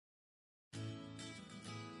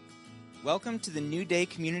Welcome to the New Day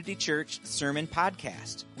Community Church Sermon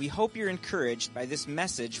Podcast. We hope you're encouraged by this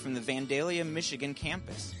message from the Vandalia, Michigan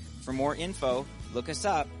campus. For more info, look us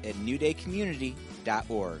up at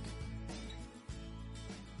newdaycommunity.org.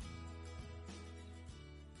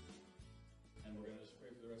 And we're going to just pray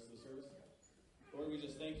for the rest of the service. Lord, we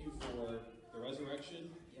just thank you for the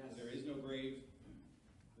resurrection. Yes. There is no grave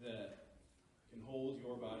that can hold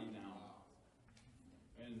your body now.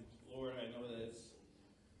 And Lord, I know that it's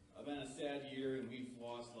been a sad year, and we've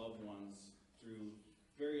lost loved ones through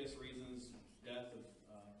various reasons, death of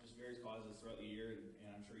just various causes throughout the year,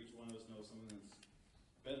 and I'm sure each one of us knows someone that's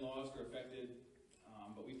been lost or affected,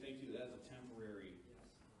 but we thank you that that's temporary.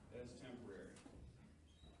 That's temporary.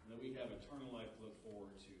 And that we have eternal life to look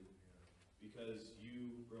forward to, because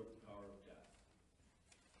you broke the power of death.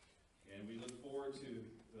 And we look forward to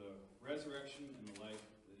the resurrection and the life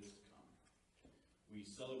that is to come. We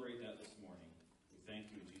celebrate that this morning. We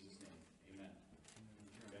thank you in Jesus' name. Amen.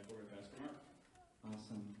 Back over to Pastor Mark.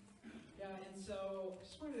 Awesome. Yeah, and so I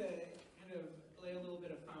just wanted to kind of lay a little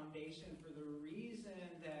bit of foundation for the reason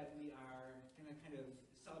that we are going to kind of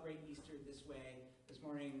celebrate Easter this way this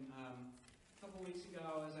morning. A couple weeks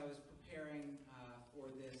ago, as I was preparing for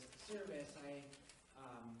this service, I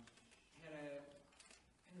had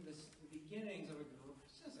the beginnings of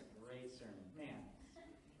just a great sermon. Man,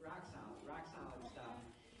 rock solid stuff.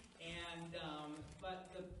 And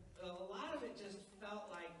but a lot of it just felt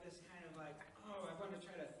like this kind of like, oh, I want to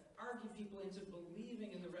try to argue people into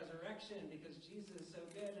believing in the resurrection because Jesus is so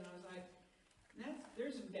good. And I was like,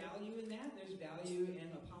 there's value in that. There's value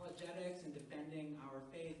in apologetics and defending our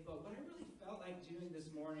faith. But what I really felt like doing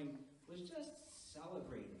this morning was just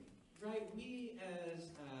celebrating, right? We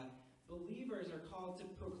as believers are called to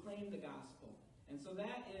proclaim the gospel. And so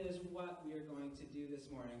that is what we are going to do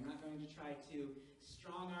this morning. I'm not going to try to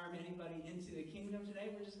strong-arm anybody into the kingdom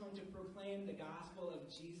today. We're just going to proclaim the gospel of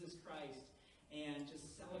Jesus Christ and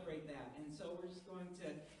just celebrate that. And so we're just going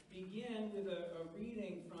to begin with a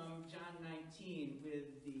reading from John 19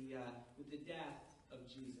 with the death of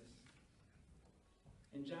Jesus.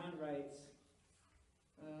 And John writes,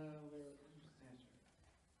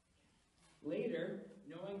 later,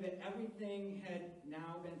 knowing that everything had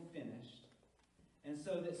now been finished, and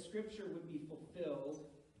so that Scripture would be fulfilled,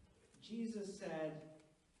 Jesus said,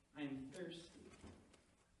 I am thirsty.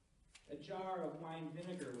 A jar of wine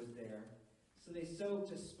vinegar was there, so they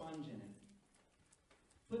soaked a sponge in it.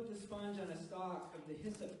 Put the sponge on a stalk of the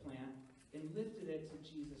hyssop plant and lifted it to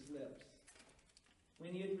Jesus' lips.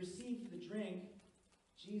 When he had received the drink,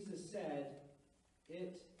 Jesus said,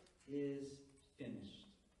 it is finished.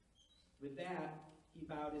 With that, he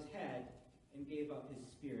bowed his head and gave up his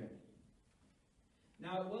spirit.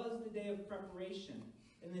 Now it was the day of preparation,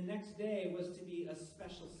 and the next day was to be a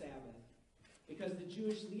special Sabbath, because the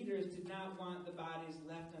Jewish leaders did not want the bodies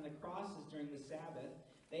left on the crosses during the Sabbath.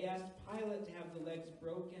 They asked Pilate to have the legs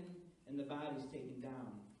broken and the bodies taken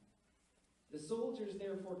down. The soldiers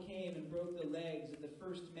therefore came and broke the legs of the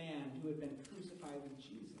first man who had been crucified with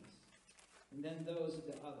Jesus, and then those of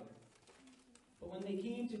the other. But when they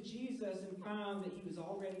came to Jesus and found that he was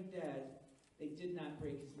already dead, they did not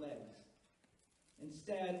break his legs.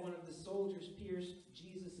 Instead, one of the soldiers pierced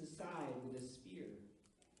Jesus' side with a spear,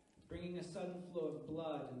 bringing a sudden flow of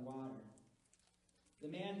blood and water. The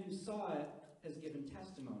man who saw it has given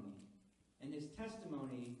testimony, and his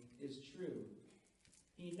testimony is true.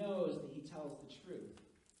 He knows that he tells the truth,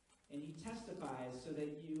 and he testifies so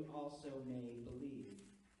that you also may believe.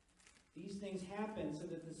 These things happened so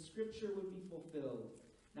that the Scripture would be fulfilled.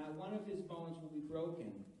 Not one of his bones will be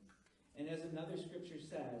broken. And as another Scripture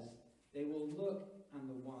says, they will look on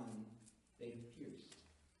the one they have pierced.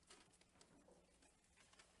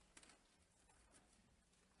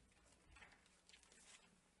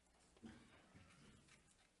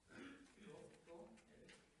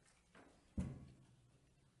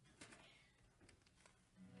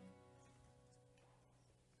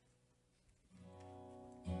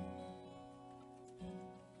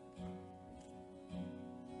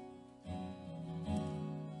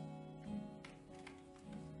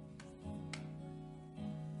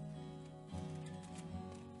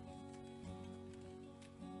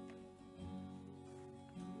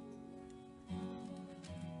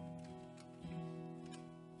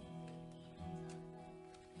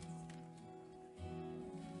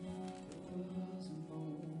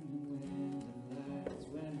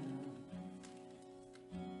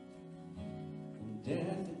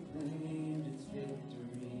 Death had claimed its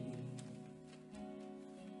victory.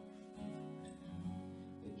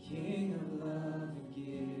 The King of love had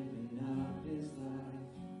given up his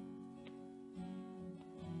life.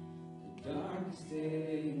 darkest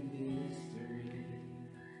day in history.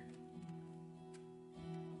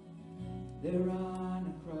 There on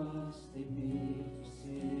a cross they made for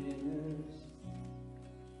sinners.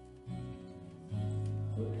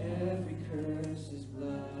 For every curse his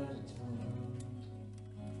blood atoned.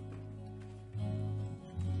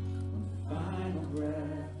 One final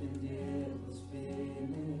breath and it was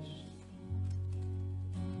finished.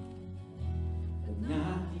 But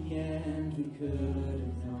not the end we could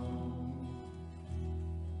have known.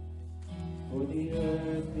 For the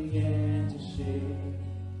earth began to shake,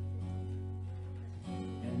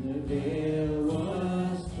 and the veil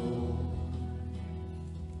was torn.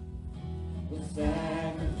 The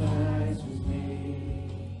sacrifice was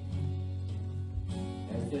made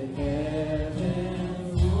as the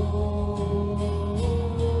heavens roared.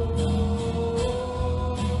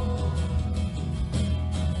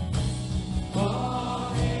 All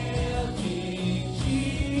hail King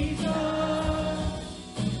Jesus!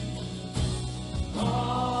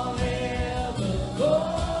 All hail the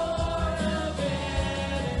Lord of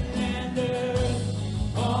heaven and earth!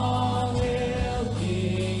 All hail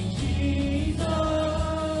King Jesus!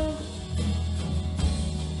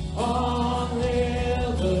 All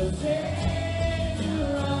hail the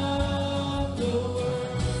Savior of the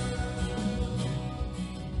world!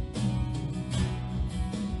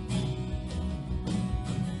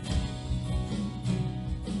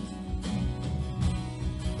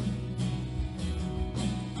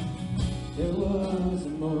 There was a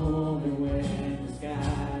moment when the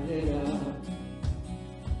sky lit up,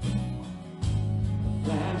 a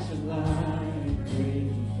flash of light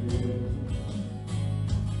breaking through.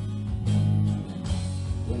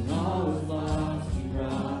 When all was lost, he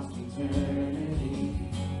crossed eternity.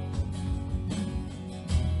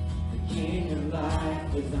 The King of Life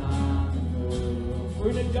was on the move. We're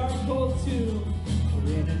in a dark cold tomb.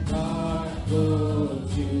 We're in a dark cold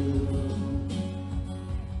tomb.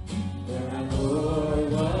 Where our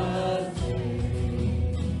Lord was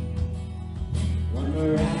laid, one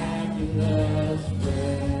miraculous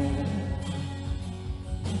breath,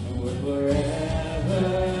 and would forever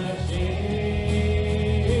change.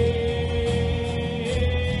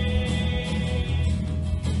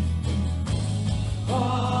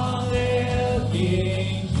 All hail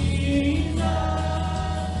King Jesus!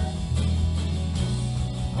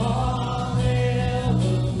 All hail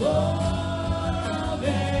the Lord of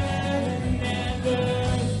heaven and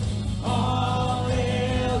earth! All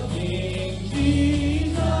hail King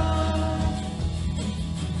Jesus!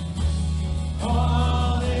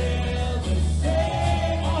 All hail the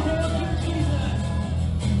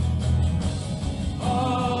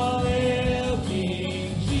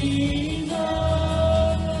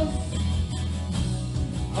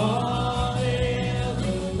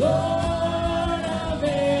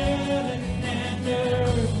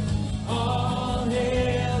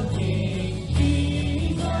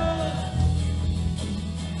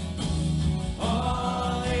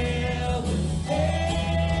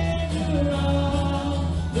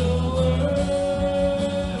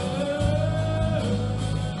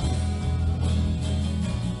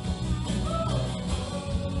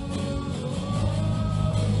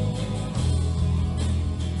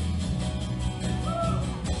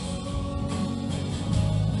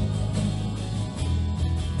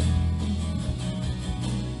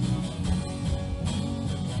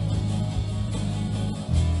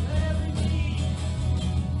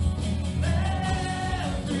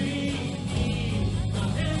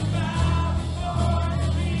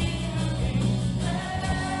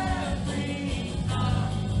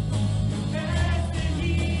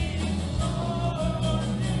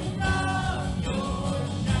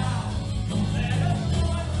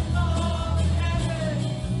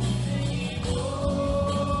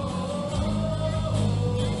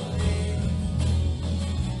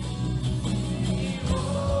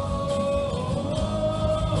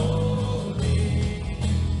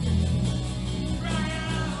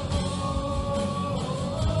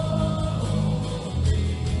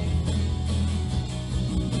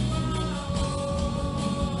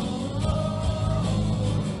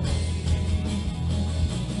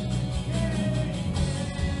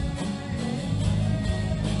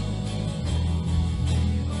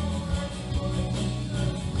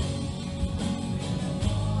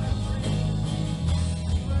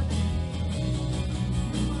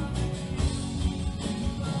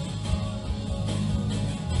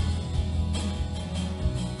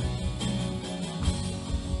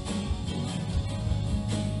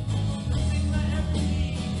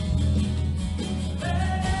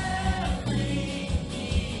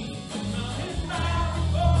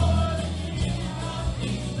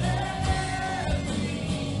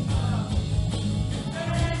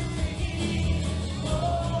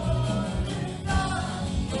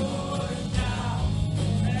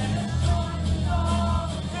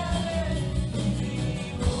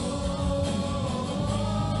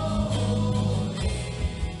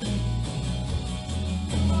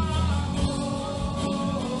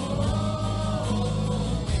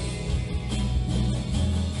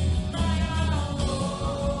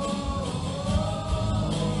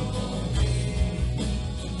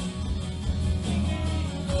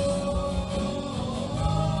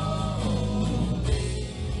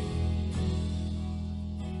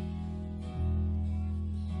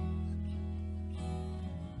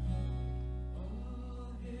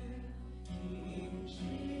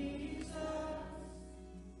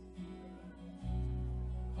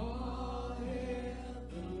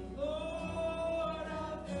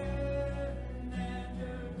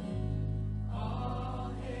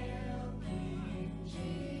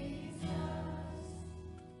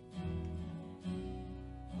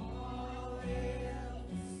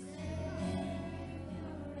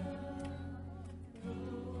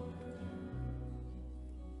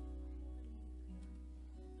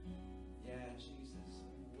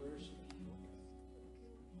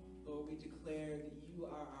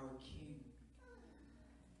our King.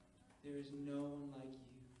 There is no one like you.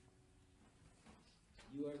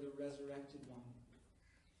 You are the resurrected one.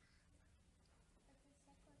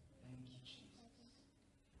 Thank you, Jesus.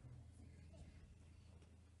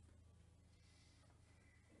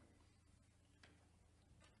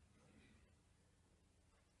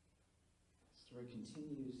 The story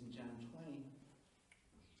continues in John 20,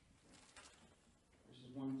 verses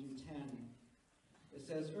 1 through 10. It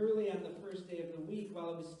says, early on the first day of the week,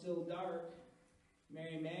 while it was still dark,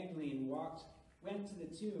 Mary Magdalene went to the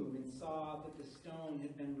tomb and saw that the stone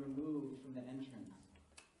had been removed from the entrance.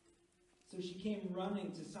 So she came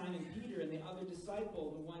running to Simon Peter and the other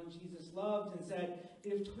disciple, the one Jesus loved, and said,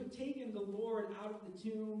 "They've taken the Lord out of the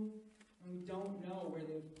tomb, and we don't know where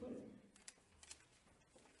they've put him."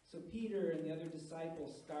 So Peter and the other disciple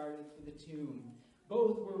started for the tomb.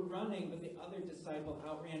 Both were running, but the other disciple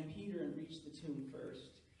outran Peter and reached the tomb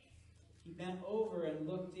first. He bent over and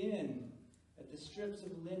looked in at the strips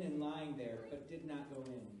of linen lying there, but did not go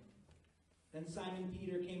in. Then Simon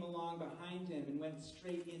Peter came along behind him and went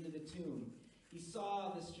straight into the tomb. He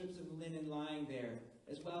saw the strips of linen lying there,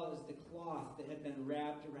 as well as the cloth that had been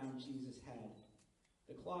wrapped around Jesus' head.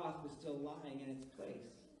 The cloth was still lying in its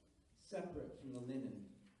place, separate from the linen.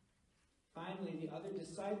 Finally, the other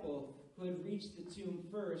disciple, who had reached the tomb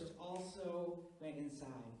first, also went inside.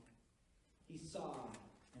 He saw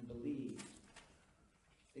and believed.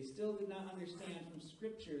 They still did not understand from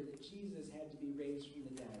Scripture that Jesus had to be raised from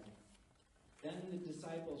the dead. Then the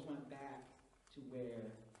disciples went back to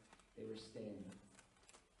where they were staying.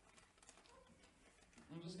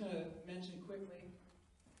 I'm just going to mention quickly,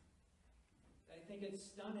 I think it's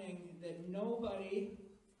stunning that nobody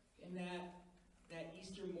in that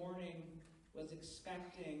Easter morning was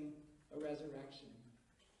expecting a resurrection.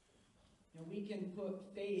 You know, we can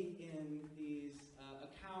put faith in these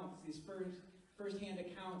accounts, these first-hand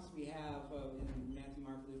accounts we have in Matthew,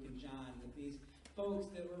 Mark, Luke, and John, with these folks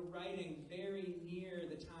that were writing very near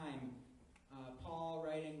the time. Paul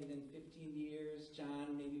writing within 15 years,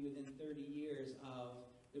 John maybe within 30 years of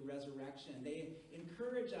the resurrection. They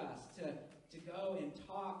encourage us to go and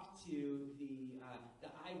talk to the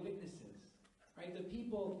eyewitnesses. Right? The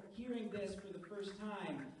people hearing this for the first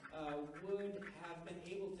time would have been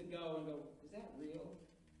able to go and go, is that real?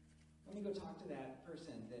 Let me go talk to that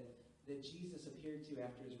person that Jesus appeared to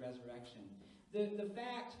after his resurrection. The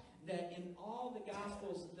fact that in all the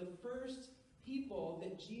Gospels, the first people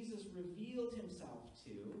that Jesus revealed himself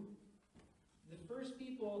to, the first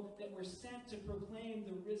people that were sent to proclaim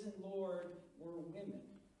the risen Lord were women.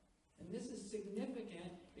 And this is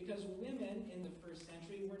significant because women in the first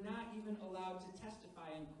century were not even allowed to testify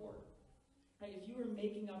in court. Right? If you were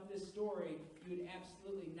making up this story, you would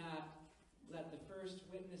absolutely not let the first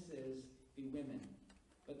witnesses be women.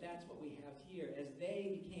 But that's what we have here, as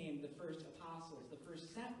they became the first apostles, the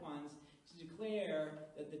first sent ones to declare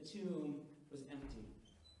that the tomb was empty.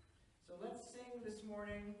 So let's sing this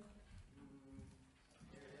morning.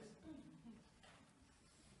 There it is.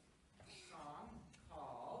 A song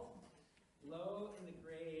called "Low in the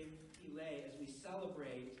Grave He Lay," as we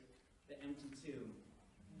celebrate the empty tomb.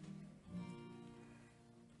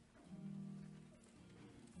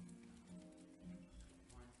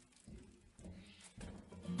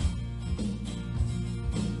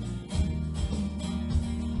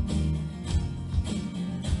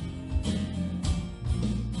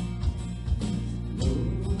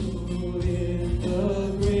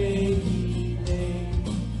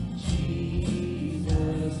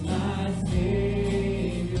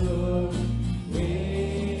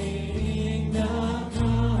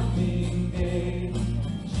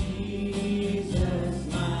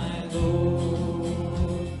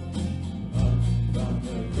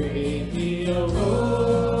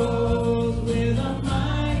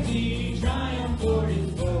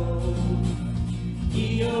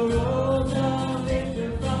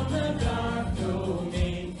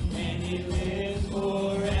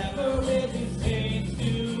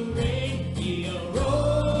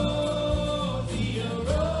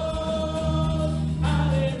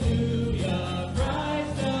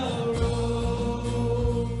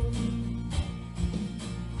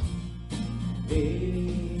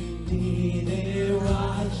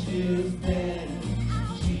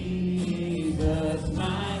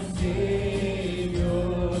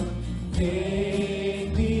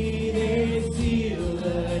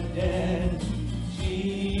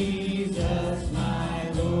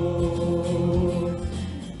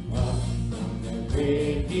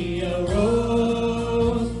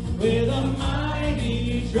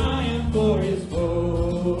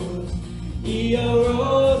 He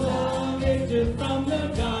arose a victor from the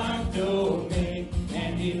dark domain,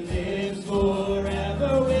 and he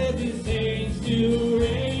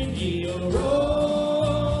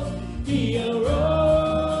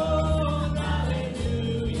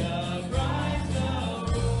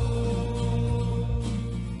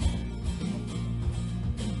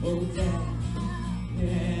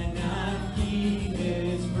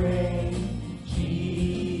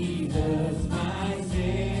my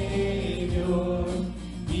Savior.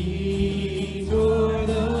 He tore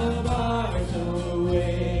the bars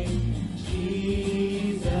away.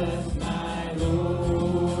 Jesus, my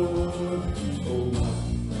Lord. Oh,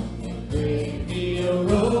 from the grave he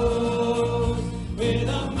arose with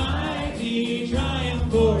a mighty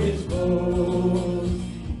triumph for his foes.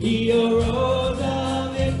 He arose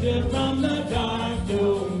a victor from the dark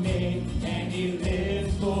domain, and he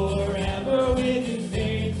lives forever with his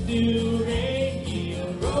saints to reign. He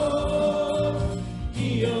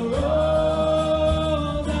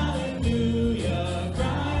arose, hallelujah,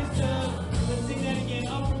 Christ up. Let's sing that again,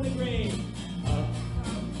 up from the grave. Up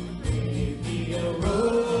from the grave he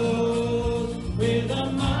arose with a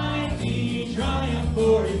mighty triumph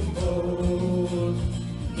for his foes.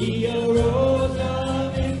 He arose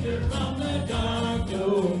a victor from the dark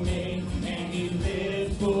domain, and he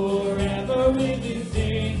lives forever with his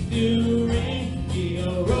saints to reign. He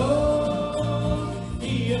arose,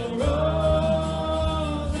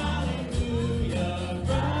 hallelujah,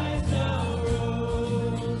 Christ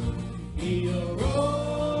arose. He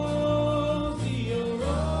arose,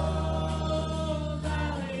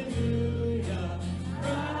 hallelujah,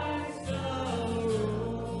 Christ arose.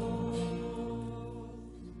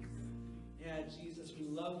 Yeah, Jesus, we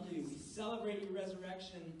love you. We celebrate your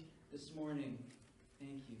resurrection this morning.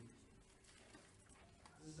 Thank you.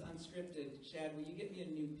 This is unscripted. Chad, will you get me a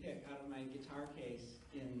new pick out of my guitar case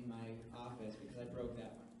in my office because I broke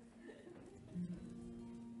that one?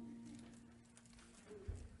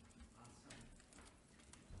 Awesome.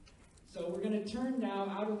 So we're going to turn now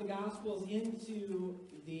out of the Gospels into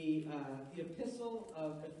the epistle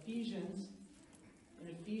of Ephesians. In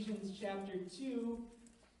Ephesians chapter 2,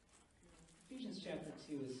 Ephesians chapter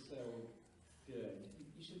 2 is so good.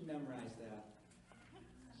 You should memorize that.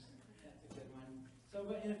 That's a good one. So,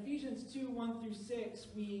 but in Ephesians 2, 1 through 6,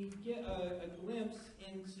 we get a glimpse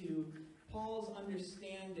into Paul's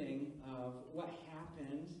understanding of what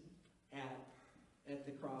happened at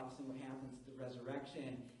the cross and what happens at the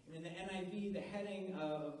resurrection. And in the NIV, the heading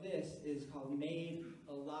of this is called Made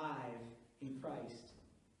Alive in Christ.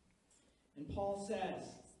 And Paul says,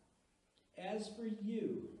 "As for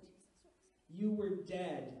you, you were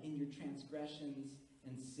dead in your transgressions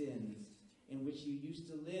and sins, in which you used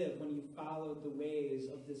to live when you followed the ways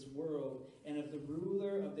of this world and of the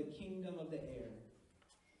ruler of the kingdom of the air,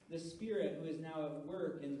 the spirit who is now at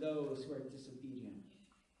work in those who are disobedient.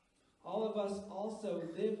 All of us also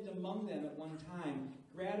lived among them at one time,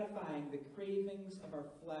 gratifying the cravings of our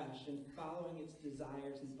flesh and following its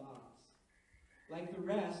desires and thoughts. Like the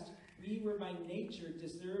rest, we were by nature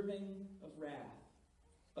deserving of wrath.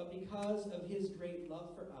 But because of his great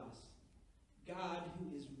love for us, God, who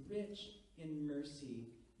is rich in mercy,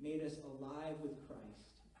 made us alive with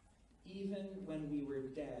Christ, even when we were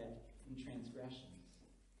dead in transgressions.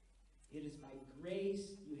 It is by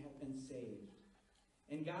grace you have been saved.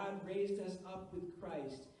 And God raised us up with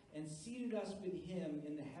Christ and seated us with him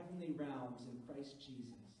in the heavenly realms in Christ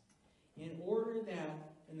Jesus, in order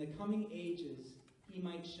that in the coming ages he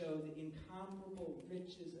might show the incomparable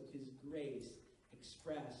riches of his grace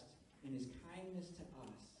expressed in his kindness to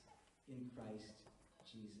us in Christ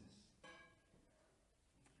Jesus."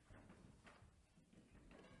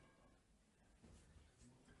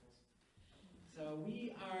 So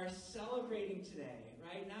we are celebrating today,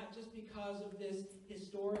 right? Not just because of this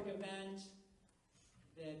historic event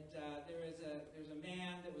that there's a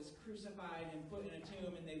man that was crucified and put in a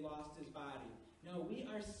tomb and they lost his body. No, we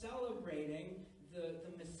are celebrating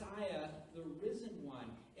the Messiah, the risen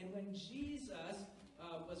one. And when Jesus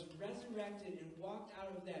was resurrected and walked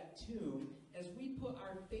out of that tomb, as we put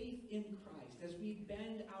our faith in Christ, as we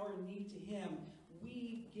bend our knee to him,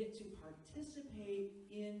 we get to participate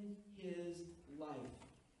in his life.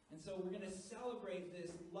 And so we're going to celebrate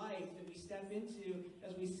this life that we step into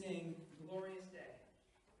as we sing Glorious Day.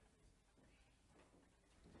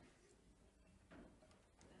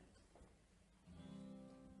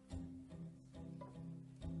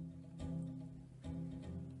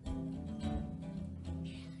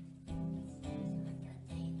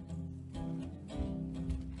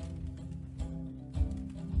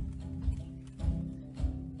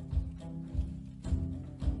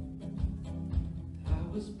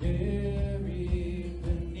 Was buried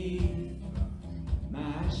beneath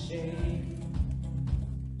my shame.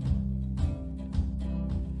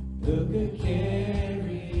 Who could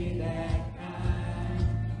carry that kind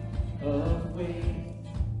of weight?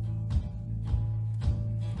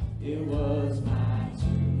 It was my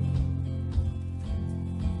tomb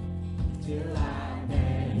till I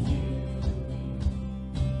met you.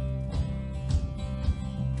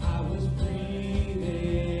 I was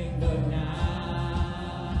breathing, but now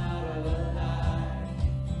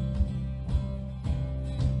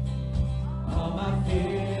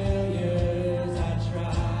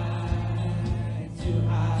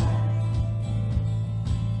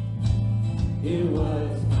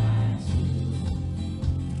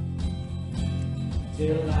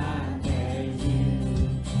till I met you.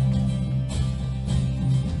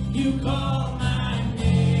 You called my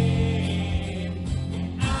name,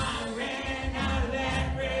 and I ran out of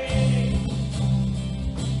that grave,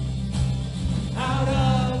 out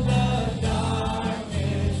of the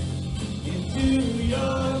darkness, into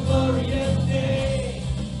your glorious day.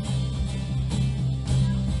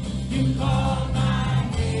 You called my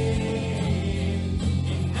name,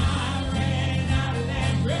 and I ran out of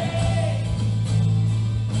that grave,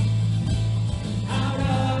 out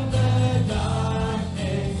of the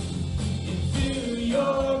darkness, into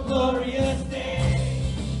your glorious day.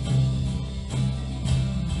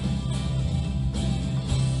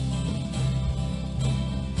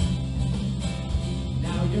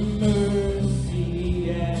 Now your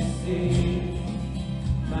mercy has saved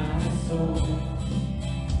my soul.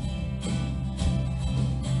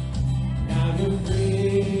 Now your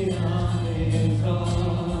freedom is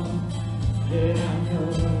all that I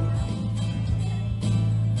know.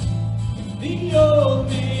 The old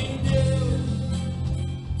me knew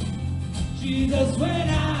Jesus when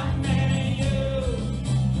I met you.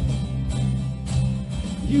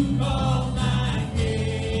 You called my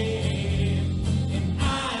name, and I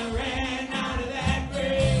ran out of that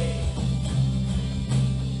grave,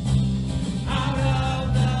 out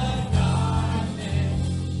of the darkness,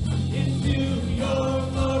 into your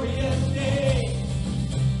glorious day.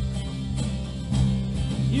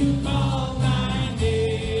 You called my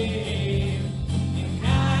name, and I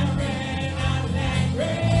ran out of that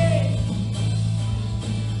grave,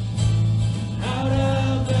 out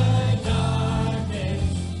of the darkness,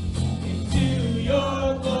 into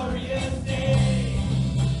your glorious day.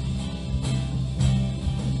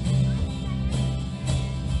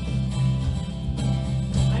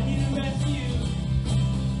 I needed rescue.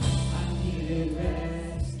 I needed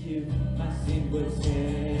rescue. My sin was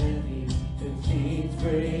heavy. The chains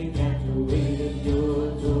break at the weight of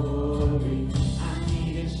your glory. I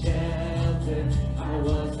needed shelter. I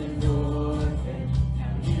was an orphan.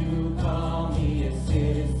 Now you call me a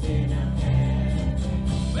citizen of heaven.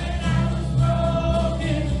 When I was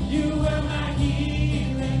broken, you were my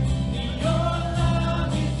healing. Your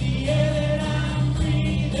love is the air that I'm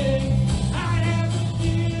breathing. I have a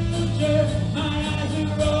future. My eyes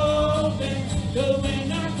are open. So when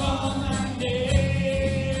I call my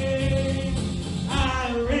name, I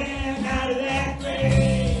ran out of that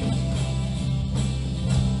grave,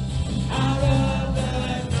 out of the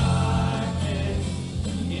darkness,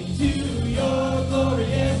 into your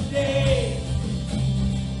glorious day.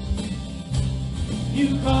 You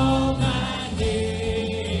called my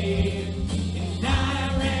name, and I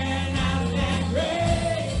ran out of that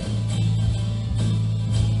grave,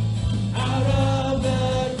 out of the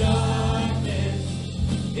darkness,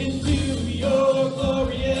 into your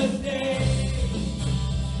glorious day.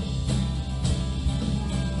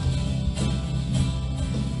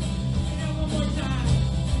 And one more time.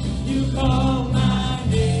 You called my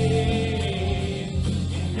name,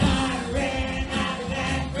 and I ran out of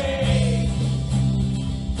that grave,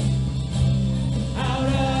 out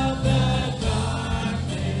of the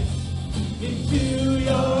darkness, into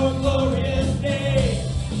your glorious day.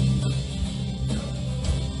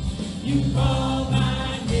 You called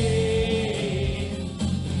my name,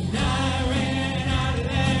 and I ran out of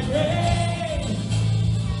that grave,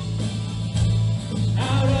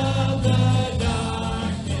 out of the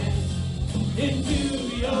darkness, into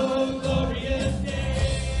your glorious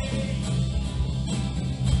day.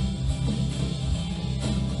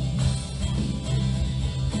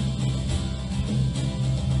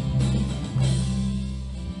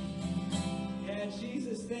 Yeah,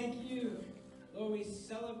 Jesus, thank you. Lord, we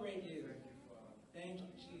celebrate you. Thank you,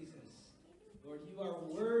 Jesus. Lord, you are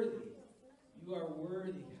worthy. You are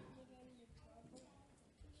worthy, God.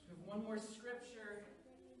 We have one more scripture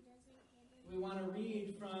we want to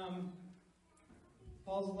read from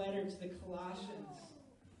Paul's letter to the Colossians.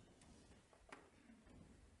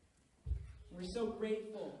 We're so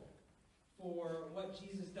grateful for what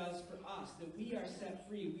Jesus does for us, that we are set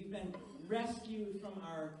free. We've been rescued from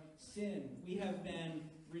our sin. We have been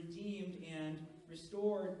redeemed and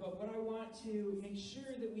restored. But what I want to make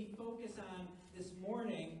sure that we focus on this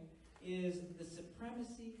morning is the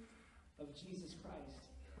supremacy of Jesus Christ.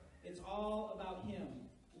 It's all about him.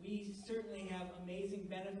 We certainly have amazing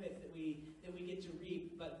benefits that we get to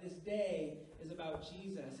reap, but this day is about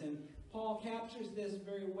Jesus. And Paul captures this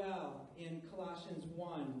very well in Colossians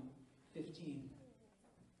 1:15.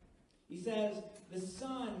 He says, "The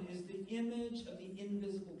Son is the image of the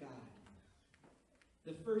invisible God,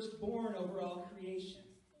 the firstborn over all creation.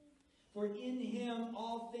 For in him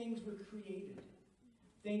all things were created,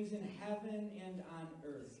 things in heaven and on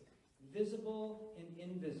earth, visible and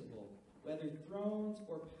invisible, whether thrones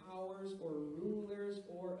or powers or rulers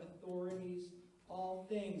or authorities, all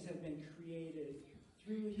things have been created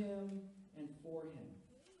through him and for him.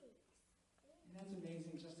 And that's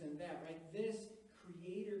amazing just in that, right? This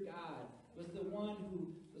Creator God was the one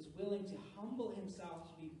who was willing to humble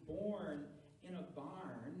himself to be born in a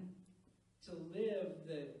barn, to live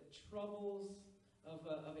the troubles of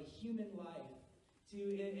a human life, to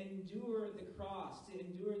endure the cross, to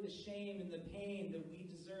endure the shame and the pain that we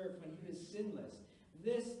deserved when he was sinless.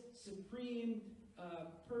 This supreme,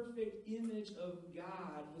 perfect image of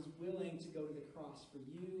God was willing to go to the cross for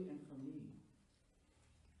you and for me.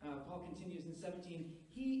 Paul continues in 17,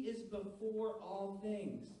 he is before all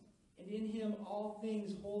things, and in him all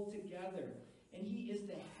things hold together. And he is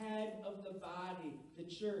the head of the body, the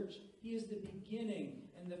church. He is the beginning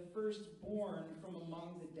and the firstborn from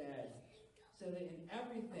among the dead, so that in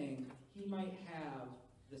everything he might have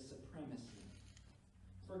the supremacy.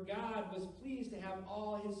 For God was pleased to have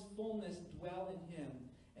all his fullness dwell in him,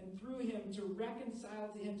 and through him to reconcile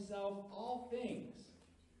to himself all things,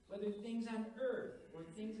 whether things on earth or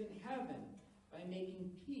things in heaven, by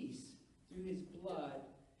making peace through his blood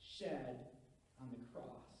shed on the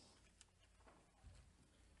cross.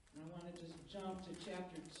 And I want to just jump to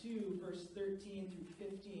chapter 2, verse 13 through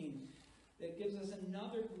 15, that gives us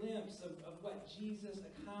another glimpse of what Jesus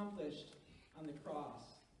accomplished on the cross.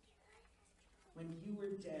 When you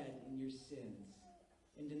were dead in your sins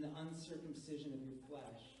and in the uncircumcision of your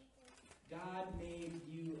flesh, God made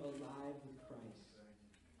you alive with Christ.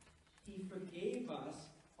 He forgave us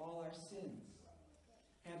all our sins,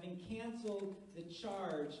 having canceled the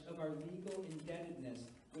charge of our legal indebtedness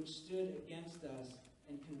which stood against us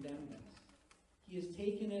and condemned us. He has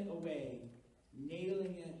taken it away,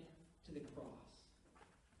 nailing it to the cross.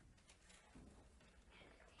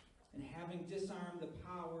 And having disarmed the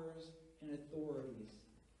powers and authorities,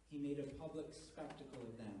 he made a public spectacle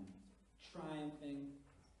of them, triumphing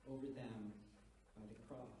over them by the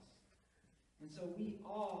cross. And so we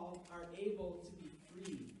all are able to be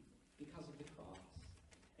free because of the cross.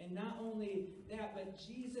 And not only that, but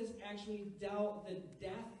Jesus actually dealt the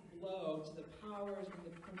death blow to the powers and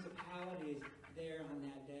the principalities there on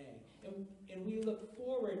that day. And we look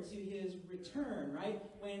forward to his return, right?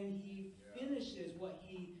 When he finishes what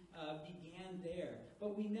he began there.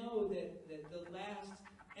 But we know that the last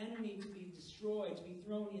enemy to be destroyed, to be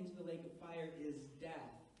thrown into the lake of fire, is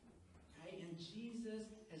death. Right? And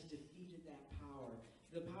Jesus has defeated that power.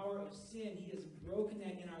 The power of sin, he has broken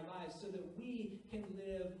that in our lives so that we can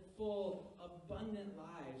live full, abundant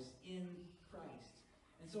lives in Christ.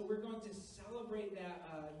 And so we're going to celebrate that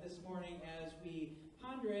this morning as we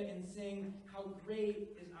ponder it and sing, "How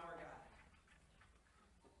Great is Our God."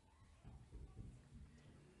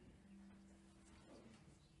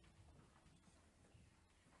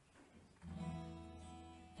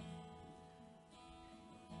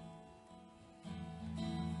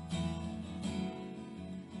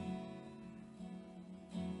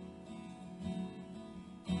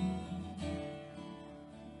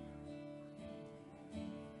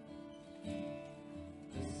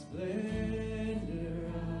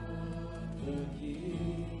 Splendor of the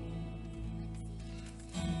King,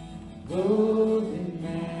 golden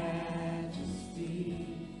majesty,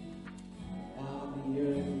 all the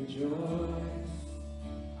earth rejoice,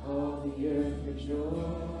 all the earth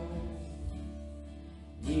rejoice.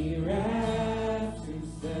 He wraps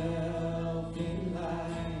himself in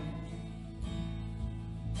light,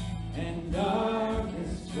 and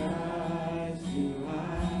darkness tries to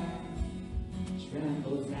hide.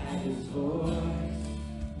 Trembles at his voice,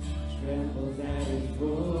 trembles at his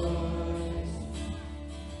voice.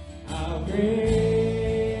 How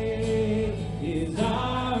great is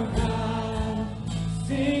our God?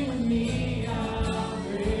 Sing with me, how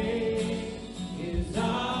great is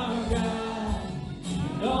our God?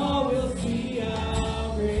 And all will see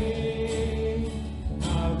how great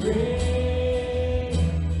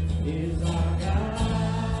is our God.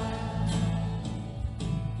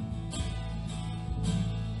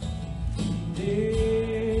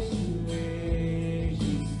 This way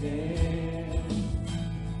she stands,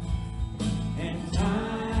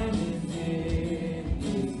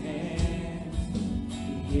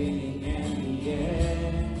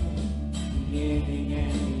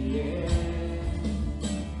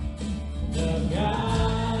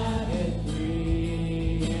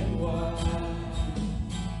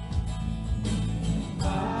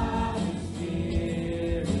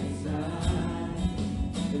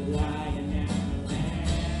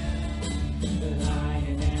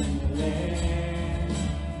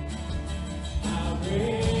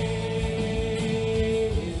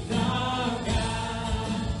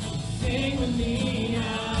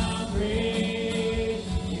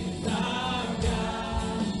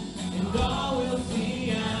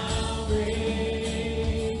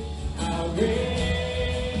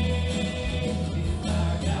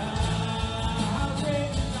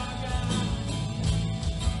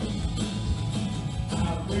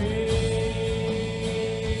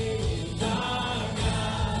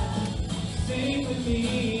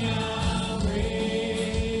 see how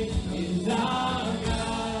great is our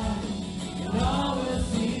God. And all will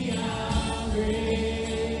see how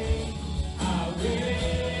great is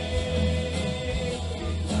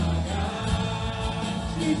our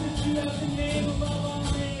God. Jesus, you have the name above all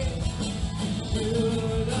names. You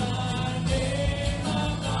the name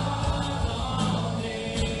above all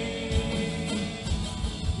names.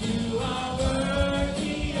 You are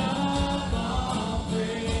worthy of all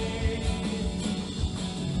praise.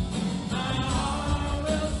 My heart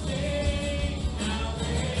will sing how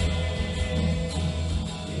great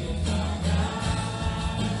is our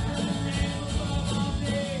God. The name above all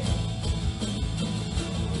names.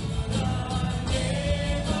 The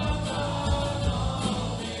name above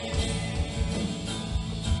all names.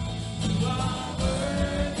 You are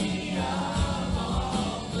worthy of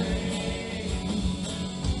all praise.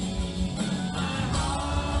 My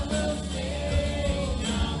heart will sing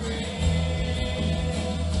how great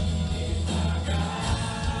is our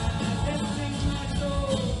God. Then sings my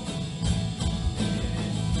soul.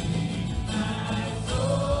 My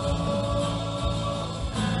soul,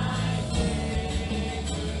 my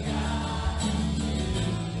Savior God,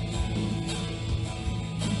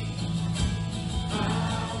 how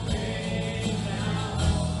great thou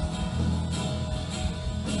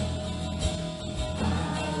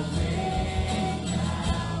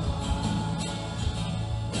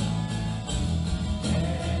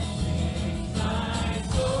my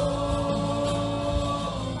soul,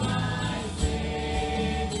 my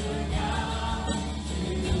Savior God, to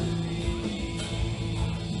thee.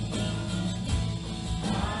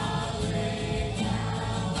 How great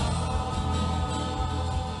thou art,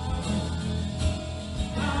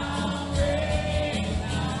 how great thou art. Sing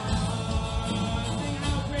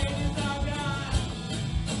how great is our God.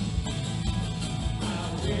 How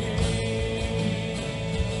great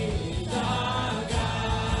is our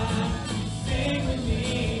God. Sing with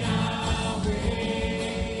me, how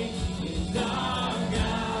great is our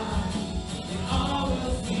God. And all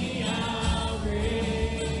will see how great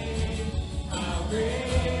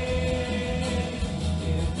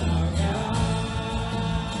is our God.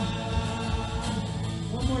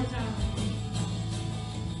 One more time.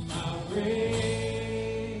 How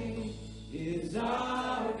great is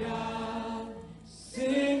our God.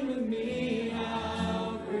 Sing with me,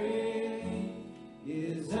 how great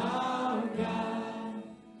is our God.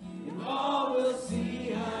 And all will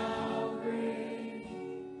see how great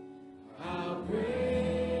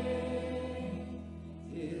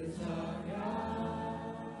is our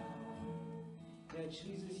God. Yeah,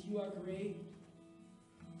 Jesus, you are great.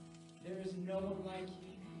 There is no one like you.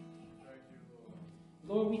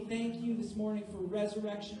 Lord, we thank you this morning for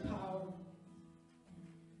resurrection power.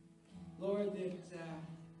 Lord, that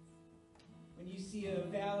when you see a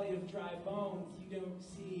valley of dry bones, you don't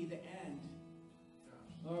see the end.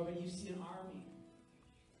 Lord, but you see an army.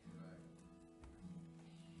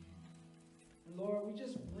 And Lord, we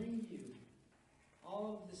just bring you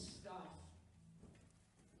all of the stuff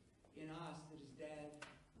in us that is dead,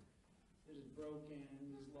 that is broken,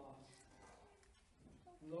 that is lost.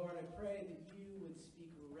 Lord, I pray that you would speak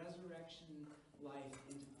resurrection life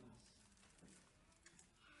into us.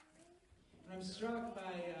 And I'm struck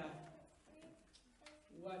by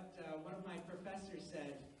what one of my professors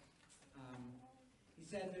said. He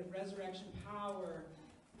said that resurrection power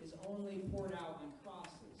is only poured out on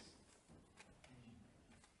crosses.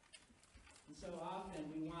 And so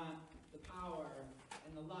often we want the power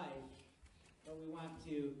and the life, but we want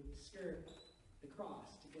to skirt the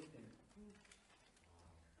cross to get there.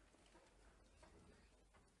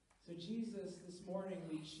 So Jesus, this morning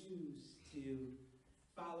we choose to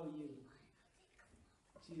follow you,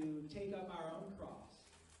 to take up our own cross,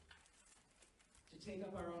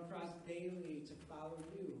 daily to follow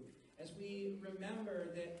you. As we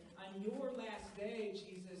remember that on your last day,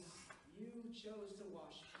 Jesus, you chose to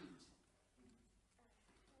wash feet.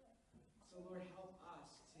 So Lord, help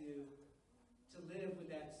us to live with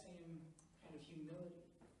that same kind of humility,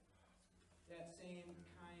 that same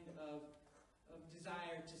kind of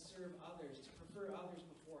desire to serve others, to prefer others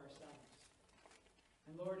before ourselves.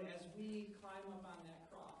 And Lord, as we climb up on that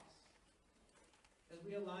cross, as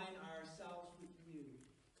we align ourselves with you,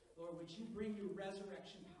 Lord, would you bring your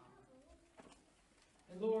resurrection power?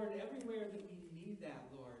 And Lord, everywhere that we need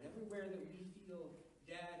that, Lord, everywhere that we feel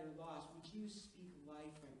dead or lost, would you speak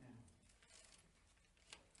life right now?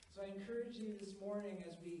 So I encourage you this morning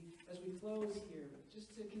as we close here,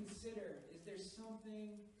 just to consider, is there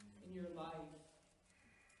something in your life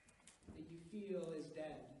that you feel is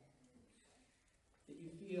dead, that you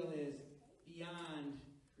feel is beyond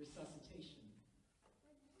resuscitation?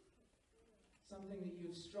 something that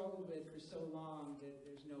you've struggled with for so long that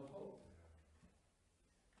there's no hope.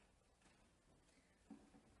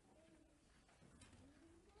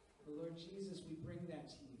 But Lord Jesus, we bring that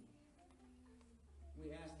to you. We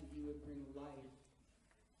ask that you would bring life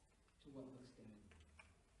to what looks dead.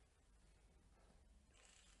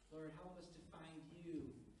 Lord, help us to find you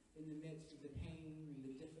in the midst of the pain and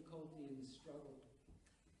the difficulty and the struggle.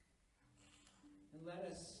 And let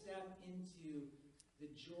us step into the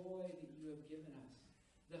joy that you have given us,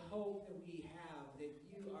 the hope that we have, that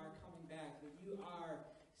you are coming back, that you are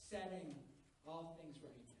setting all things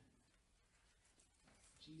right.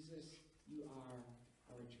 Jesus, you are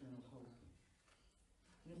our eternal hope.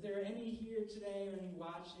 And if there are any here today or any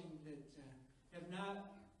watching that have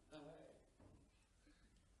not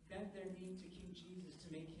bent their knee to King Jesus to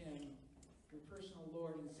make him your personal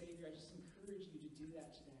Lord and Savior, I just encourage you to do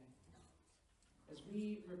that today. As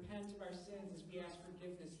we repent of our sins, as we ask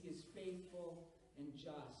forgiveness, he is faithful and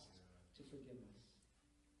just to forgive us.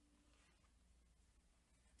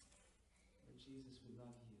 Lord Jesus, we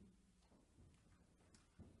love you.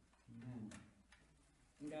 Amen.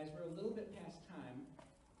 And guys, we're a little bit past time,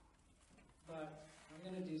 but I'm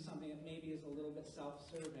going to do something that maybe is a little bit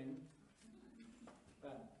self-serving,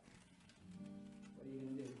 but what are you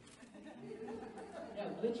going to do?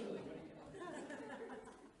 Yeah, literally. What are you going to do?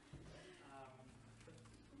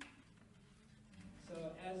 So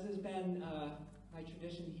as has been my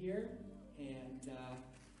tradition here, and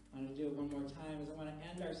I'm going to do it one more time, is I want to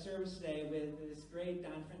end our service today with this great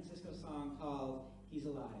Don Francisco song called He's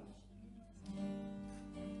Alive.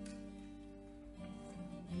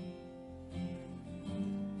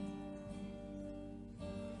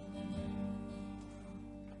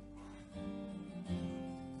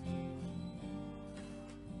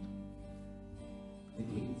 The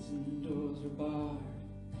gates and doors are barred,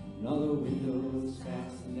 and all the windows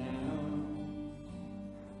fastened down.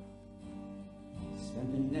 Spent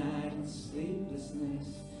the night in sleeplessness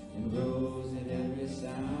and rose at every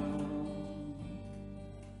sound.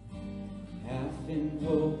 Half in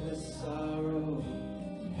hopeless sorrow,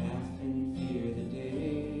 half in fear the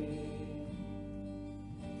day.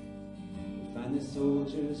 We find the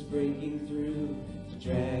soldiers breaking through to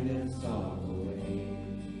drag us all away.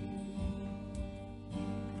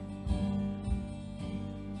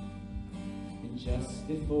 And just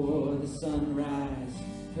before the sunrise,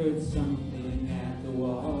 heard something at the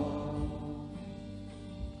wall.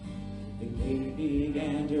 The gate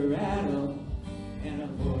began to rattle, and a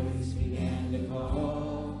voice began to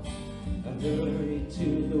call. I hurried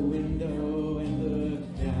to the window and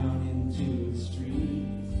looked down into the street,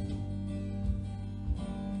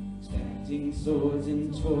 expecting swords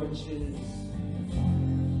and torches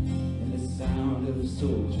and the sound of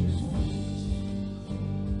soldiers' feet.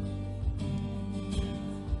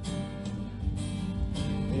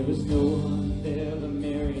 There was no one there but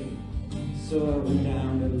Mary, so I went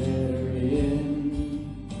down to let her in.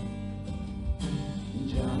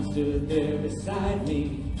 John stood there beside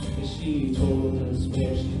me as she told us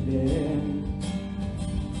where she'd been.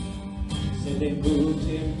 Said they moved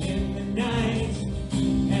him in the night,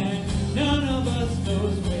 and none of us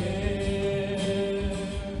knows where.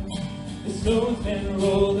 The stone's been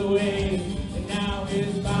rolled away, and now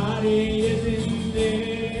his body isn't there.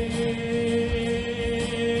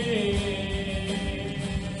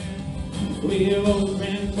 We both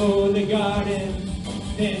ran for the garden,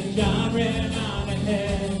 then John ran on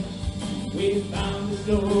ahead. We found the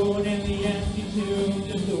stone and the empty tomb,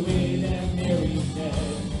 just the way that Mary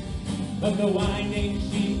said. But the winding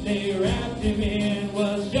sheet they wrapped him in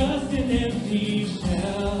was just an empty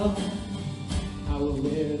shell. How or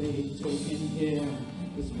where they'd taken him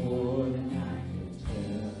was more than I could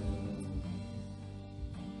tell.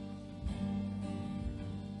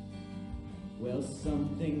 Well,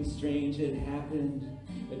 something strange had happened,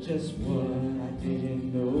 but just what I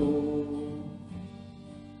didn't know.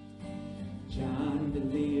 John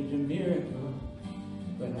believed a miracle,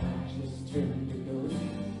 but I just turned to gold.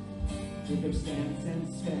 Circumstance and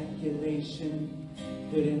speculation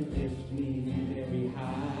couldn't lift me very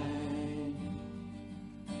high.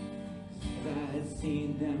 'Cause I had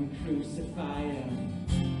seen them crucify him,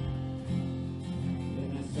 then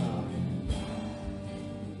I saw him die.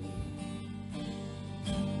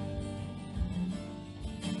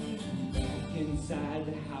 Back inside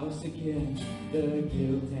the house again, the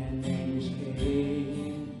guilt and anguish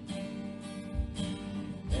came.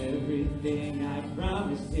 Everything I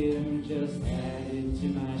promised him just added to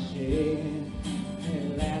my shame.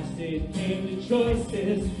 At last it came to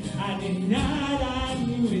choices I denied. I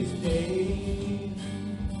knew his fate.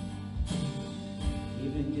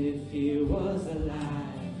 Even if he was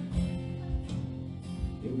alive,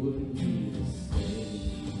 it wouldn't be the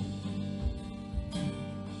same.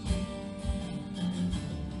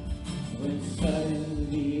 When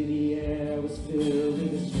suddenly the air was filled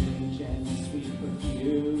with a strange and sweet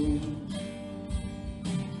perfume,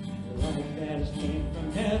 the light that came from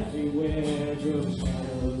everywhere drove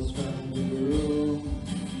shadows from the room.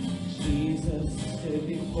 Jesus stood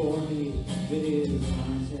before me with his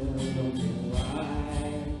arms held open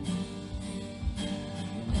wide,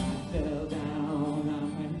 and I fell down on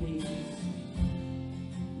my knees,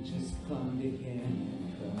 just clung to him and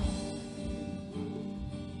cried.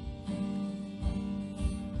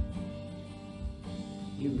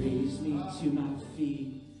 He raised me to my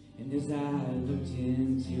feet, and as I looked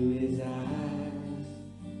into his eyes,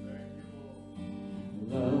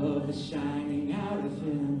 love was shining out of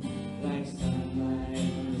him like sunlight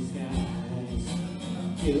in the skies.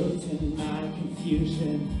 Guilt and my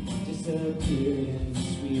confusion disappeared in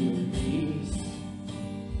sweet release.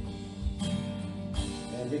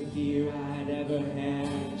 Every fear I'd ever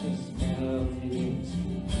had just melted into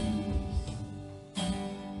peace.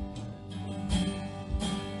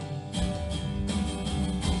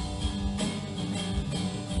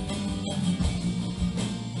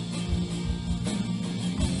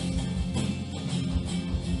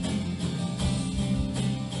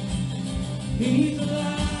 He's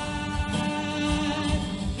alive,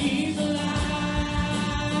 he's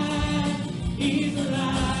alive, he's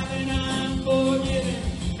alive, and I'm forgiven.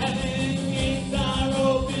 Heaven gates are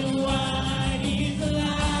open wide. He's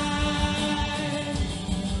alive,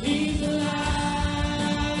 he's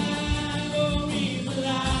alive, oh, he's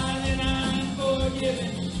alive, and I'm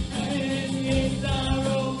forgiven. Heaven gates are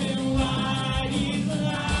open wide. He's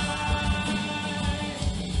alive,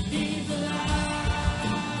 he's alive.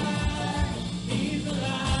 He's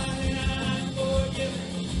alive and I'm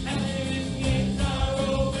forgiven. Heaven's gates are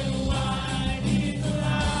open wide. He's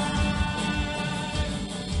alive.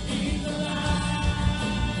 He's alive.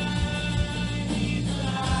 He's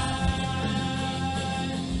alive.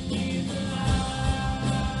 He's alive.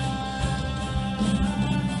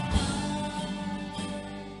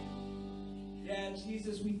 Yeah,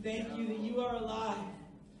 Jesus, we thank you that you are alive.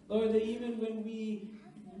 Lord, that even when we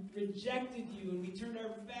rejected you and we turned our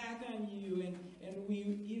back on you and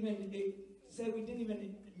we even said we didn't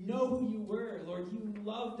even know who you were, Lord, you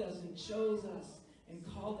loved us and chose us and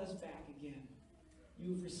called us back again.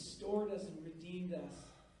 You've restored us and redeemed us,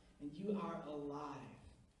 and you are alive.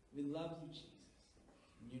 We love you, Jesus.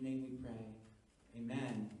 In your name we pray.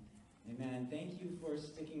 Amen. Amen. Thank you for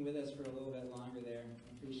sticking with us for a little bit longer there.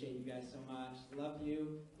 I appreciate you guys so much. Love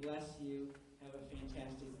you. Bless you. Have a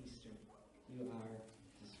fantastic Easter. You are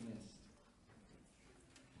dismissed.